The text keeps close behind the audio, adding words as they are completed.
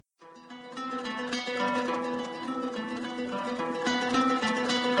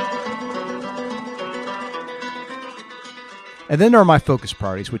And then there are my focus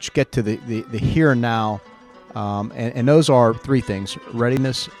priorities, which get to the here and now. And those are three things: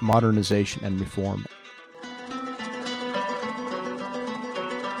 readiness, modernization, and reform.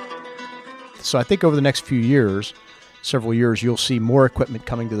 So I think over the next few years, several years, you'll see more equipment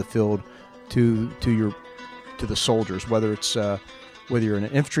coming to the field to the soldiers. Whether you're in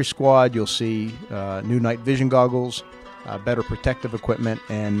an infantry squad, you'll see new night vision goggles, better protective equipment,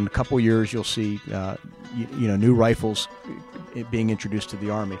 and in a couple years you'll see new rifles being introduced to the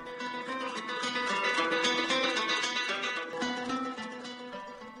Army.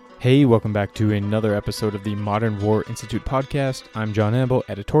 Hey, welcome back to another episode of the Modern War Institute podcast. I'm John Amble,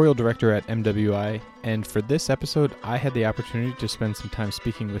 editorial director at MWI, and for this episode, I had the opportunity to spend some time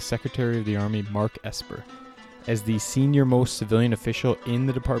speaking with Secretary of the Army Mark Esper. As the senior-most civilian official in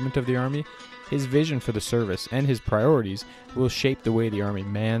the Department of the Army, his vision for the service and his priorities will shape the way the Army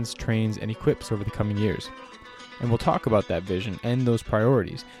mans, trains, and equips over the coming years. And we'll talk about that vision and those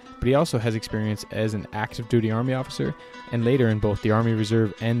priorities, but he also has experience as an active duty Army officer and later in both the Army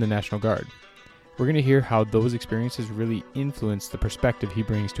Reserve and the National Guard. We're going to hear how those experiences really influence the perspective he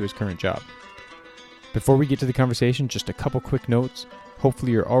brings to his current job. Before we get to the conversation, just a couple quick notes.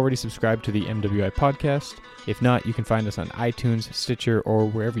 Hopefully you're already subscribed to the MWI podcast. If not, you can find us on iTunes, Stitcher, or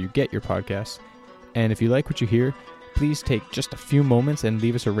wherever you get your podcasts. And if you like what you hear, please take just a few moments and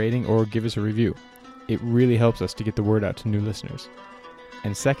leave us a rating or give us a review. It really helps us to get the word out to new listeners.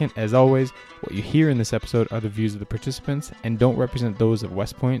 And second, as always, what you hear in this episode are the views of the participants and don't represent those of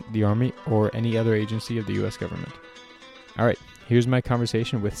West Point, the Army, or any other agency of the U.S. government. All right, here's my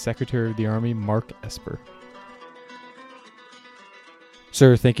conversation with Secretary of the Army Mark Esper.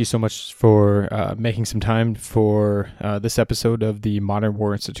 Sir, thank you so much for making some time for this episode of the Modern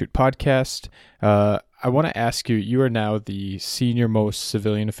War Institute podcast. I want to ask you, you are now the senior-most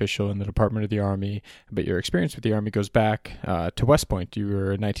civilian official in the Department of the Army, but your experience with the Army goes back to West Point. You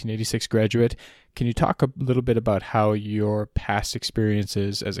were a 1986 graduate. Can you talk a little bit about how your past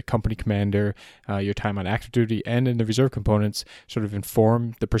experiences as a company commander, your time on active duty, and in the reserve components sort of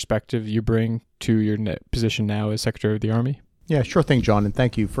inform the perspective you bring to your position now as Secretary of the Army? Yeah, sure thing, John, and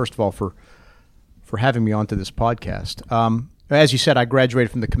thank you, first of all, for having me onto this podcast. As you said, I graduated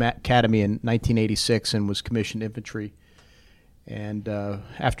from the Academy in 1986 and was commissioned infantry. And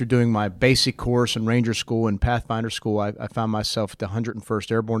after doing my basic course in Ranger School and Pathfinder School, I found myself at the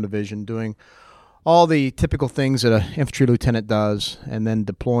 101st Airborne Division doing all the typical things that an infantry lieutenant does, and then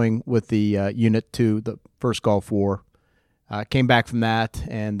deploying with the unit to the First Gulf War. Came back from that,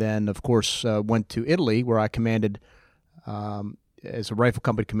 and then, of course, went to Italy, where I commanded as a rifle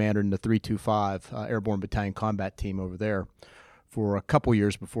company commander in the 325 Airborne Battalion Combat Team over there for a couple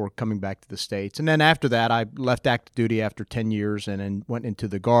years before coming back to the States. And then after that, I left active duty after 10 years and then went into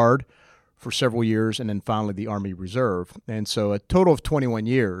the Guard for several years and then finally the Army Reserve. And so a total of 21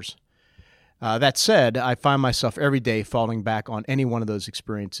 years. That said, I find myself every day falling back on any one of those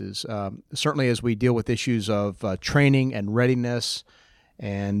experiences. Certainly as we deal with issues of training and readiness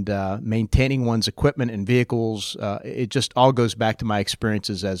and maintaining one's equipment and vehicles, it just all goes back to my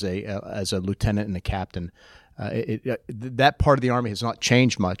experiences as a lieutenant and a captain. That part of the Army has not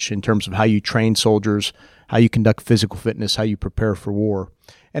changed much in terms of how you train soldiers, how you conduct physical fitness, how you prepare for war.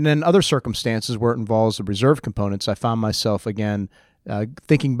 And then other circumstances where it involves the reserve components, I found myself again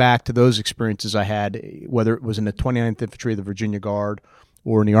thinking back to those experiences I had, whether it was in the 29th Infantry of the Virginia Guard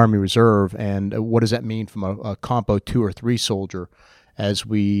or in the Army Reserve, and what does that mean from a Compo 2 or 3 soldier as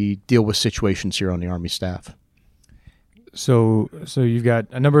we deal with situations here on the Army staff. So you've got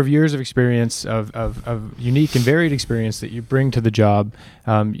a number of years of experience of unique and varied experience that you bring to the job.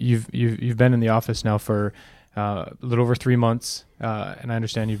 You've been in the office now for a little over 3 months, and I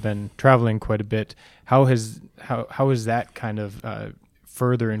understand you've been traveling quite a bit. How has that kind of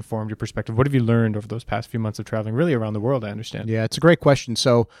further informed your perspective? What have you learned over those past few months of traveling, really around the world, I understand? Yeah, it's a great question.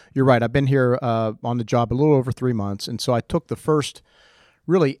 So you're right. I've been here on the job a little over 3 months, and so I took the first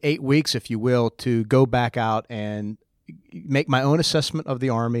really 8 weeks, if you will, to go back out and make my own assessment of the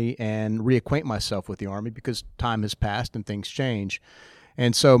Army and reacquaint myself with the Army because time has passed and things change.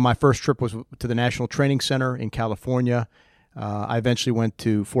 And so my first trip was to the National Training Center in California. I eventually went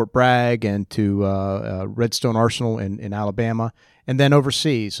to Fort Bragg and to Redstone Arsenal in Alabama, and then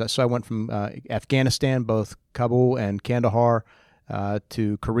overseas. So I went from Afghanistan, both Kabul and Kandahar,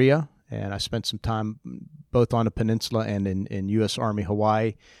 to Korea, and I spent some time both on the peninsula and in U.S. Army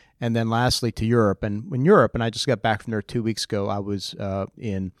Hawaii, and then lastly to Europe. And in Europe, and I just got back from there 2 weeks ago, I was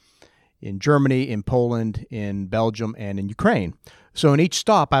in Germany, in Poland, in Belgium, and in Ukraine. So in each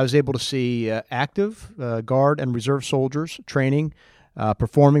stop, I was able to see active Guard and Reserve soldiers training,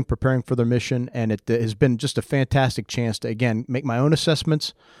 preparing for their mission, and it has been just a fantastic chance to, again, make my own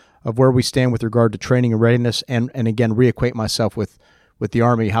assessments of where we stand with regard to training and readiness, and again, reacquaint myself with the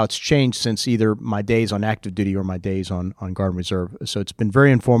Army, how it's changed since either my days on active duty or my days on Guard and Reserve. So it's been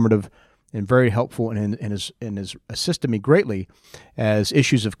very informative and very helpful, and has assisted me greatly as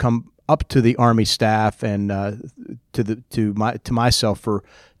issues have come up to the Army staff and to myself for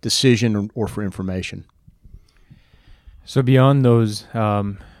decision or for information. So beyond ththose, I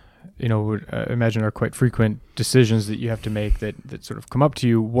imagine are quite frequent decisions that you have to make that sort of come up to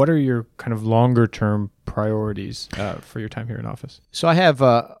you, what are your kind of longer term priorities for your time here in office? So I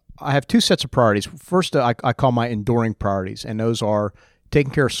have two sets of priorities. First, I call my enduring priorities, and those are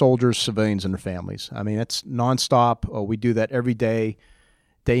taking care of soldiers, civilians, and their families. I mean, that's nonstop. We do that every day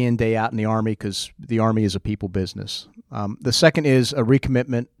in, day out in the Army, because the Army is a people business. The second is a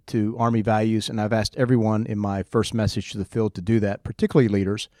recommitment to Army values, and I've asked everyone in my first message to the field to do that, particularly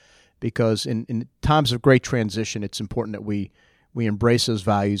leaders, because in times of great transition, it's important that we embrace those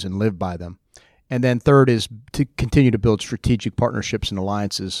values and live by them. And then third is to continue to build strategic partnerships and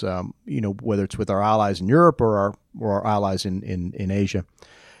alliances, whether it's with our allies in Europe or our allies in Asia.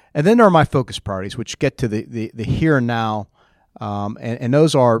 And then there are my focus priorities, which get to the here and now, and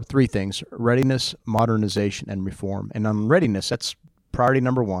those are three things: readiness, modernization, and reform. And on readiness, that's priority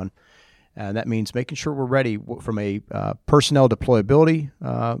number one. And that means making sure we're ready from a personnel deployability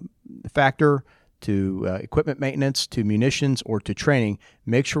factor to equipment maintenance, to munitions, or to training.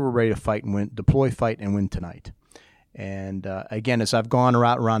 Make sure we're ready to fight and win, deploy, fight, and win tonight. And again, as I've gone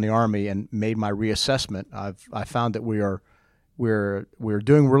around the Army and made my reassessment, I found that we're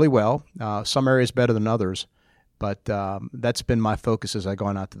doing really well. Some areas better than others, but that's been my focus as I've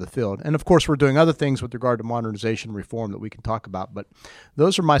gone out to the field. And of course, we're doing other things with regard to modernization and reform that we can talk about. But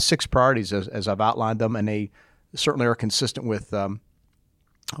those are my 6 priorities as I've outlined them, and they certainly are consistent with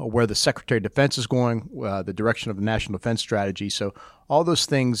where the Secretary of Defense is going, the direction of the National Defense Strategy. So all those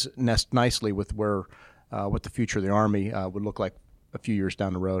things nest nicely with what the future of the Army would look like a few years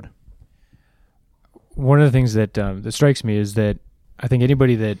down the road. One of the things that strikes me is that I think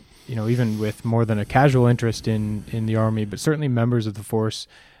anybody that, even with more than a casual interest in the Army, but certainly members of the force,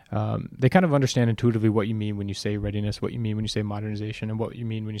 they kind of understand intuitively what you mean when you say readiness, what you mean when you say modernization, and what you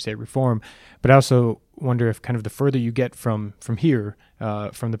mean when you say reform. But I also wonder if kind of the further you get from here,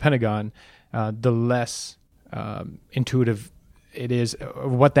 from the Pentagon, the less intuitive it is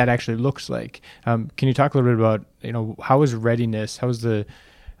what that actually looks like. Can you talk a little bit about, how is readiness, how is the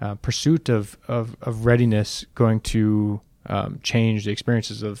pursuit of readiness going to change the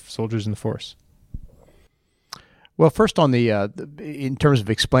experiences of soldiers in the force? Well, first on in terms of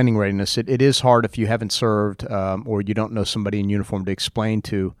explaining readiness, it is hard if you haven't served or you don't know somebody in uniform to explain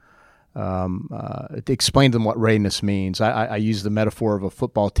to them what readiness means. I use the metaphor of a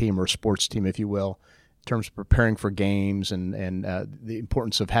football team or a sports team, if you will, in terms of preparing for games and the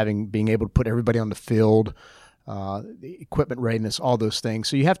importance of being able to put everybody on the field, the equipment readiness, all those things.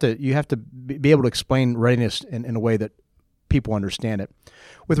 So you have to be able to explain readiness in a way that people understand it.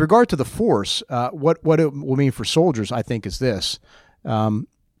 With regard to the force, what it will mean for soldiers, I think, is this, and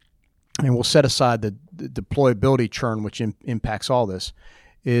we'll set aside the deployability churn, which impacts all this,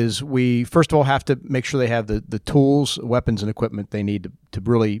 is we first of all have to make sure they have the tools, weapons, and equipment they need to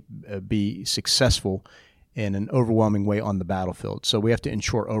really be successful in an overwhelming way on the battlefield. So we have to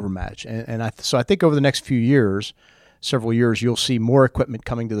ensure overmatch. So I think over the next several years, you'll see more equipment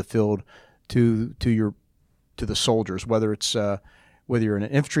coming to the field to the soldiers, whether you're in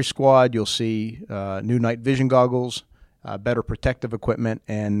an infantry squad, you'll see new night vision goggles, better protective equipment,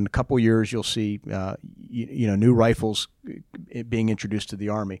 and in a couple of years you'll see new rifles being introduced to the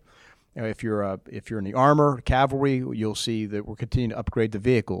Army. If you're in the armor, cavalry, you'll see that we're continuing to upgrade the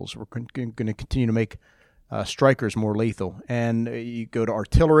vehicles. We're going to continue to make strikers more lethal. And you go to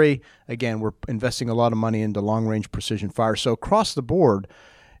artillery, again, we're investing a lot of money into long-range precision fire. So across the board,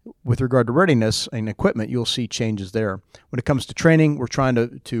 with regard to readiness and equipment, you'll see changes there. When it comes to training, we're trying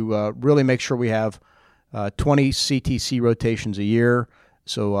to really make sure we have 20 CTC rotations a year.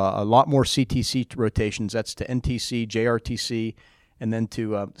 So a lot more CTC rotations. That's to NTC, JRTC, and then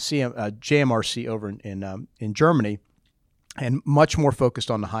to JMRC over in Germany, and much more focused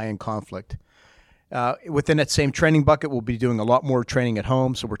on the high-end conflict. Within that same training bucket, we'll be doing a lot more training at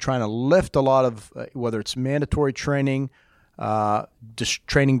home. So we're trying to lift a lot of, whether it's mandatory training,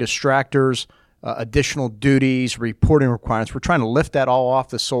 training distractors, additional duties, reporting requirements. We're trying to lift that all off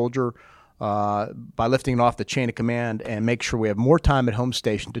the soldier by lifting it off the chain of command and make sure we have more time at home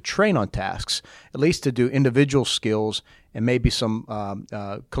station to train on tasks, at least to do individual skills and maybe some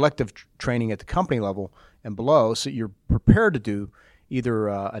collective training at the company level and below, so you're prepared to do either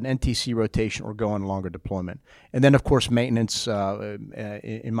an NTC rotation or go on longer deployment. And then, of course, maintenance,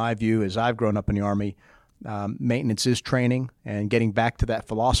 in my view, as I've grown up in the Army, maintenance is training and getting back to that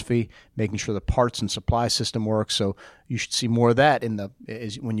philosophy, making sure the parts and supply system works. So you should see more of that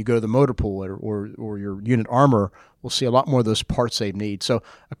when you go to the motor pool or your unit armor. We'll see a lot more of those parts they need. So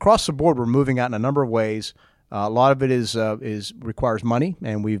across the board, we're moving out in a number of ways. A lot of it requires money,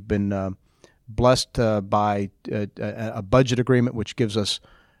 and we've been blessed by a budget agreement which gives us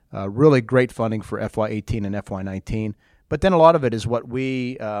really great funding for FY18 and FY19. But then a lot of it is what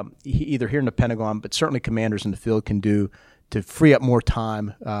we, either here in the Pentagon, but certainly commanders in the field can do to free up more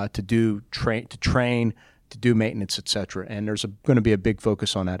time to train, to do maintenance, et cetera. And there's going to be a big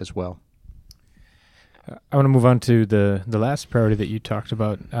focus on that as well. I want to move on to the last priority that you talked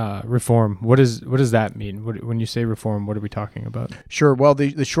about, reform. What does that mean? When you say reform, what are we talking about? Sure. Well,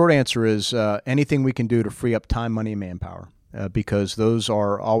 the short answer is anything we can do to free up time, money, and manpower, because those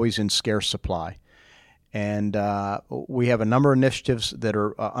are always in scarce supply. And we have a number of initiatives that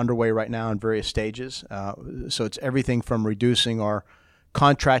are underway right now in various stages. So it's everything from reducing our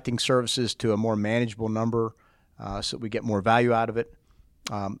contracting services to a more manageable number so that we get more value out of it,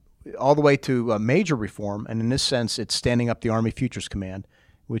 all the way to major reform. And in this sense, it's standing up the Army Futures Command,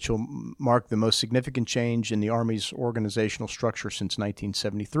 which will mark the most significant change in the Army's organizational structure since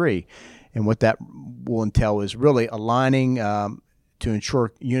 1973. And what that will entail is really aligning to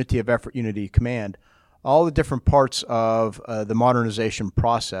ensure unity of effort, unity of command, all the different parts of the modernization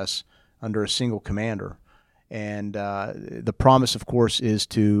process under a single commander. And the promise, of course, is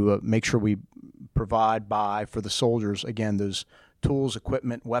to make sure we provide for the soldiers, again, those tools,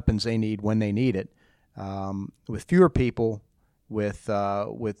 equipment, weapons they need when they need it, with fewer people, with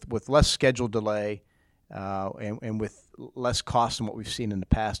less schedule delay, and with less cost than what we've seen in the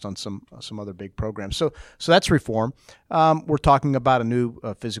past on some other big programs. So that's reform. We're talking about a new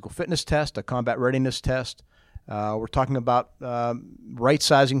physical fitness test, a combat readiness test. We're talking about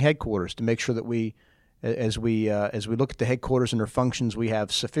right-sizing headquarters to make sure that as we look at the headquarters and their functions, we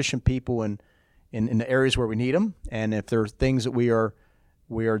have sufficient people in the areas where we need them. And if there are things that we are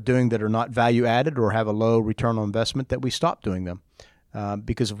doing that are not value added or have a low return on investment, that we stop doing them.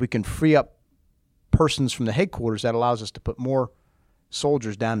 Because if we can free up persons from the headquarters, that allows us to put more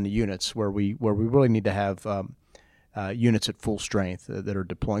soldiers down in the units where we really need to have units at full strength that are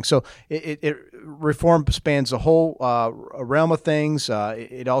deploying. So reform spans a whole realm of things.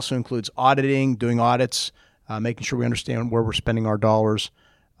 It also includes auditing, doing audits, making sure we understand where we're spending our dollars,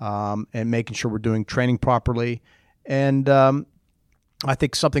 and making sure we're doing training properly. And I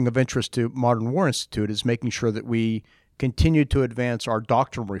think something of interest to Modern War Institute is making sure that we continue to advance our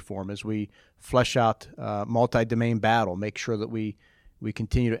doctrinal reform as we flesh out multi-domain battle, make sure that we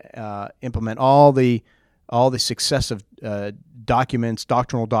continue to implement all the successive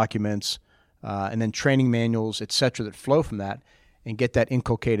doctrinal documents, and then training manuals, et cetera, that flow from that, and get that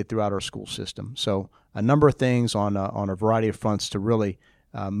inculcated throughout our school system. So a number of things on a variety of fronts to really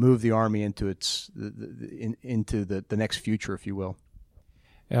move the Army into the next future, if you will.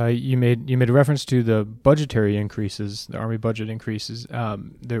 You made a reference to the budgetary increases, the Army budget increases.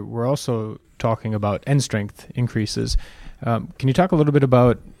 We're also talking about end strength increases. Can you talk a little bit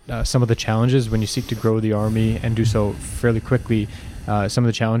about some of the challenges when you seek to grow the Army and do so fairly quickly? Some of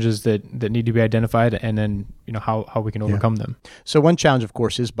the challenges that need to be identified, and then how we can overcome them. So one challenge, of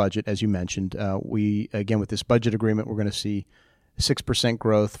course, is budget, as you mentioned. We again with this budget agreement, we're going to see 6%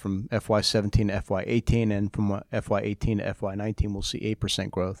 growth from FY17 to FY18, and from FY18 to FY19, we'll see 8%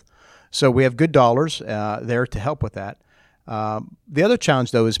 growth. So we have good dollars there to help with that. The other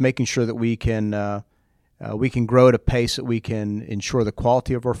challenge, though, is making sure that we can grow at a pace that we can ensure the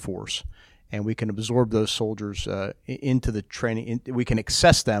quality of our force, and we can absorb those soldiers into the training. We can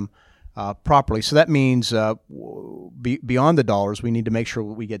access them properly. So that means beyond the dollars, we need to make sure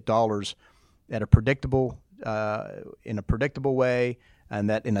we get dollars at a predictable in a predictable way, and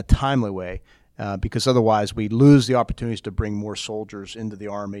that in a timely way, because otherwise we lose the opportunities to bring more soldiers into the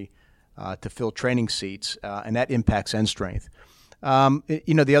Army to fill training seats, and that impacts end strength.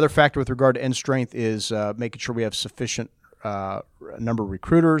 The other factor with regard to end strength is making sure we have sufficient number of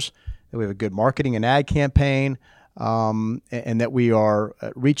recruiters, that we have a good marketing and ad campaign, and that we are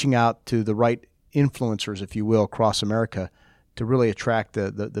reaching out to the right influencers, if you will, across America, to really attract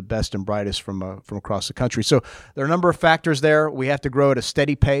the best and brightest from across the country. So there are a number of factors there. We have to grow at a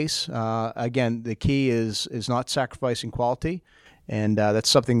steady pace. Again, the key is not sacrificing quality, and that's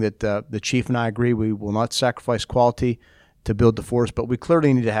something that the Chief and I agree. We will not sacrifice quality to build the force, but we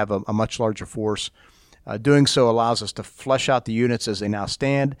clearly need to have a much larger force. Doing so allows us to flesh out the units as they now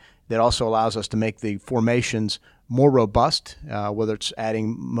stand. That also allows us to make the formations more robust, whether it's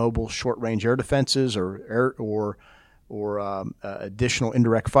adding mobile short-range air defenses or additional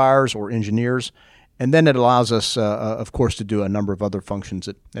indirect fires or engineers. And then it allows us, of course, to do a number of other functions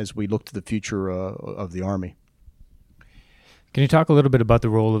as we look to the future of the Army. Can you talk a little bit about the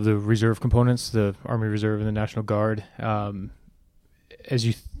role of the reserve components, the Army Reserve and the National Guard, as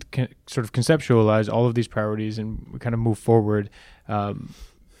you sort of conceptualize all of these priorities and we kind of move forward?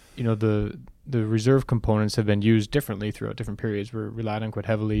 The reserve components have been used differently throughout different periods. We're relied on quite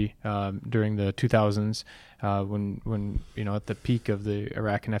heavily during the 2000s when at the peak of the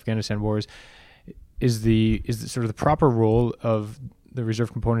Iraq and Afghanistan wars. Is the sort of the proper role of the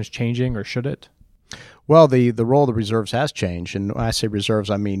reserve components changing, or should it? Well, the role of the reserves has changed, and when I say reserves,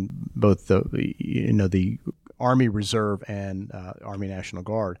 I mean both the Army Reserve and Army National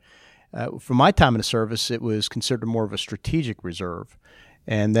Guard. From my time in the service, it was considered more of a strategic reserve,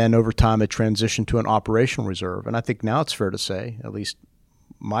 and then over time it transitioned to an operational reserve. And I think now it's fair to say, at least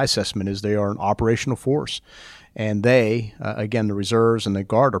my assessment is, they are an operational force, and they, again, the reserves and the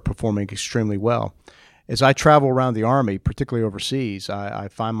Guard, are performing extremely well. As I travel around the Army, particularly overseas, I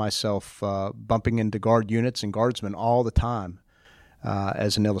find myself bumping into Guard units and Guardsmen all the time.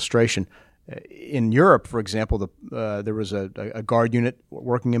 As an illustration, in Europe, for example, there was a Guard unit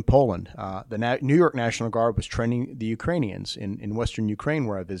working in Poland. The New York National Guard was training the Ukrainians in western Ukraine,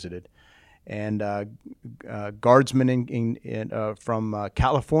 where I visited, and Guardsmen from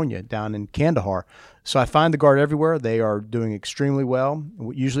California down in Kandahar. So I find the Guard everywhere. They are doing extremely well.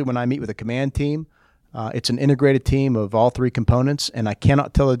 Usually when I meet with a command team, it's an integrated team of all three components, and I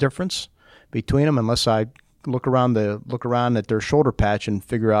cannot tell the difference between them unless I look around at their shoulder patch and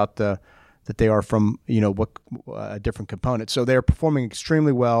figure out that they are from a different component. So they are performing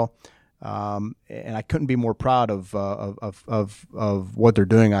extremely well, and I couldn't be more proud of what they're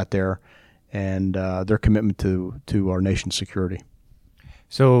doing out there and their commitment to our nation's security.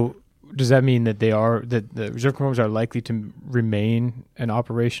 So does that mean that the reserve components are likely to remain an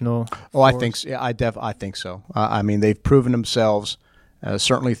operational force? I think so. I think so. I mean, they've proven themselves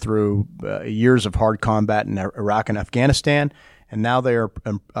certainly through years of hard combat in Iraq and Afghanistan, and now they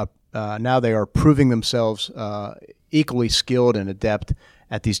are proving themselves equally skilled and adept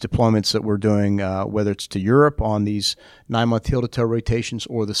at these deployments that we're doing, whether it's to Europe on these 9-month heel-to-toe rotations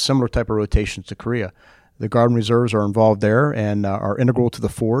or the similar type of rotations to Korea. The Guard and Reserves are involved there and are integral to the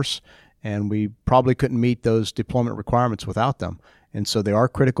force, and we probably couldn't meet those deployment requirements without them. And so they are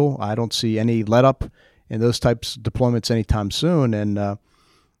critical. I don't see any let-up in those types of deployments anytime soon, and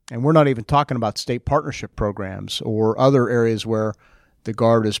we're not even talking about state partnership programs or other areas where the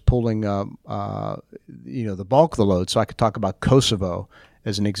Guard is pulling the bulk of the load. So I could talk about Kosovo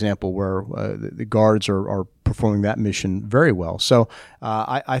as an example where the Guards are performing that mission very well. So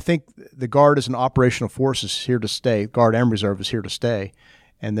I think the Guard as an operational force is here to stay. Guard and Reserve is here to stay.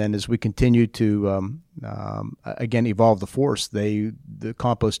 And then as we continue to, again, evolve the force, the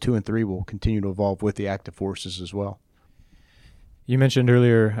Compost 2 and 3 will continue to evolve with the active forces as well. You mentioned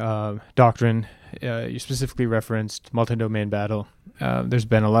earlier doctrine. You specifically referenced multi-domain battle. There's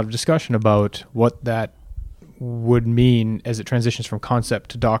been a lot of discussion about what that would mean as it transitions from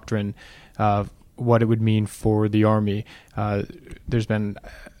concept to doctrine, what it would mean for the Army. There's been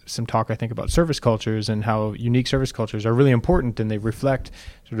some talk, I think, about service cultures and how unique service cultures are really important, and they reflect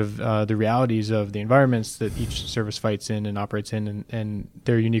sort of the realities of the environments that each service fights in and operates in, and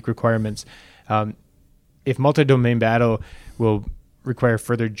their unique requirements. If multi-domain battle will require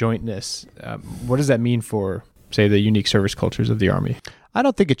further jointness, what does that mean for, say, the unique service cultures of the Army? I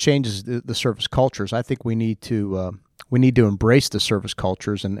don't think it changes the service cultures. I think we need to embrace the service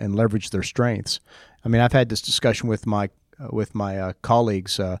cultures and leverage their strengths. I mean, I've had this discussion with my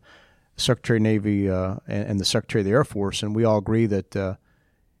colleagues, Secretary of Navy and the Secretary of the Air Force, and we all agree that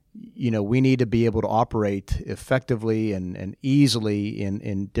we need to be able to operate effectively and easily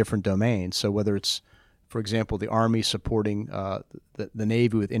in different domains. So whether it's, for example, the Army supporting the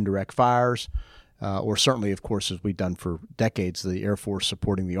Navy with indirect fires, or certainly, of course, as we've done for decades, the Air Force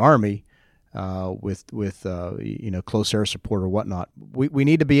supporting the Army with close air support or whatnot. We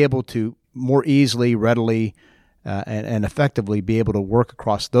need to be able to more easily, readily, and effectively be able to work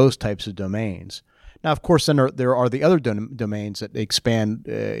across those types of domains. Now, of course, then there are the other domains that expand,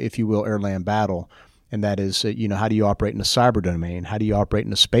 if you will, air-land battle, and that is, how do you operate in a cyber domain? How do you operate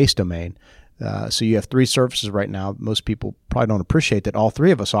in a space domain? So you have three services right now. Most people probably don't appreciate that all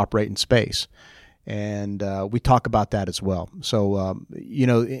three of us operate in space. And we talk about that as well. So,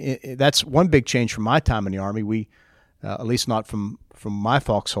 that's one big change from my time in the Army. We at least not from my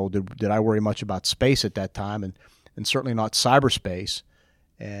foxhole, did I worry much about space at that time, and certainly not cyberspace.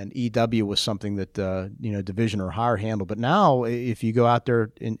 And EW was something that division or higher handled. But now, if you go out there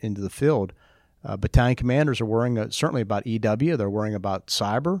into the field, battalion commanders are worrying certainly about EW. They're worrying about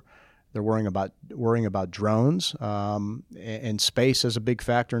cyber. They're worrying about drones, and space as a big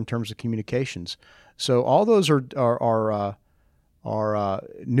factor in terms of communications. So all those are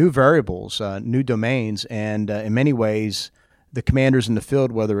new variables, new domains, and in many ways, the commanders in the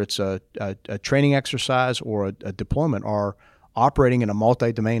field, whether it's a training exercise or a deployment, are operating in a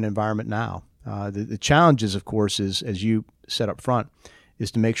multi-domain environment now. The challenge is, of course, is, as you said up front, is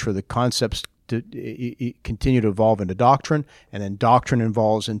to make sure the concepts continue to evolve into doctrine, and then doctrine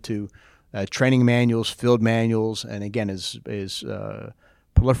evolves into training manuals, field manuals, and again is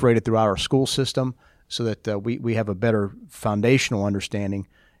proliferated throughout our school system, so that we have a better foundational understanding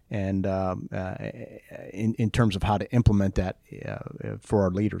and in terms of how to implement that for our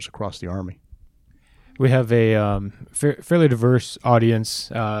leaders across the Army. We have a fairly diverse audience,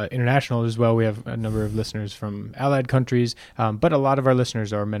 international as well. We have a number of listeners from allied countries, but a lot of our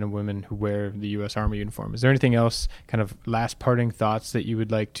listeners are men and women who wear the U.S. Army uniform. Is there anything else, kind of last parting thoughts that you would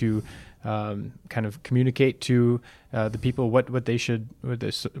like to kind of communicate to the people?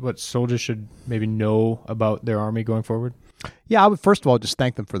 What soldiers should maybe know about their Army going forward? Yeah, I would first of all just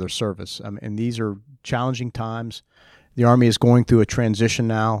thank them for their service. And these are challenging times. The Army is going through a transition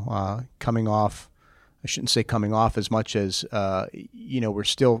now, coming off. I shouldn't say coming off as much as, we're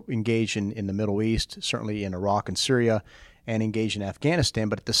still engaged in the Middle East, certainly in Iraq and Syria, and engaged in Afghanistan.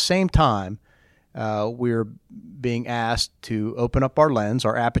 But at the same time, we're being asked to open up our lens,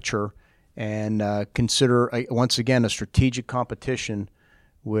 our aperture, and consider, once again, a strategic competition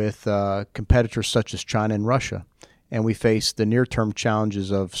with competitors such as China and Russia. And we face the near-term challenges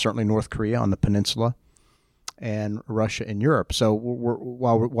of certainly North Korea on the peninsula and Russia in Europe. So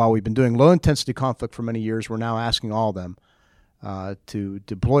while we've been doing low-intensity conflict for many years, we're now asking all of them to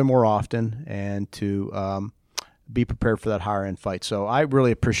deploy more often and to be prepared for that higher-end fight. So I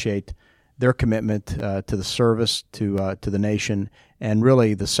really appreciate their commitment to the service, to the nation, and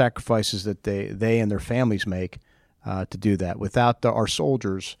really the sacrifices that they and their families make to do that. Without our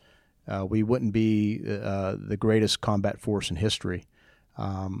soldiers, we wouldn't be the greatest combat force in history.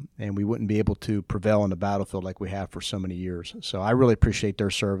 And we wouldn't be able to prevail on the battlefield like we have for so many years. So I really appreciate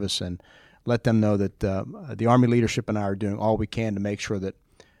their service, and let them know that the Army leadership and I are doing all we can to make sure that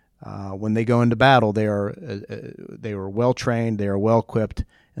when they go into battle, they are well trained, they are well equipped,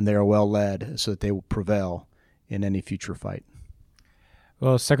 and they are well led, so that they will prevail in any future fight.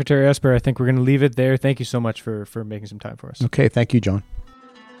 Well, Secretary Esper, I think we're going to leave it there. Thank you so much for making some time for us. Okay, thank you, John.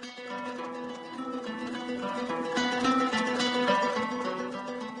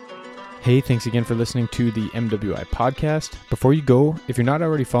 Hey, thanks again for listening to the MWI podcast. Before you go, if you're not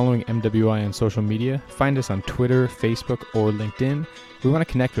already following MWI on social media, find us on Twitter, Facebook, or LinkedIn. We want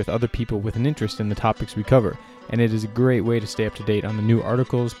to connect with other people with an interest in the topics we cover, and it is a great way to stay up to date on the new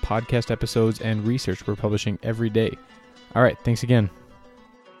articles, podcast episodes, and research we're publishing every day. All right, thanks again.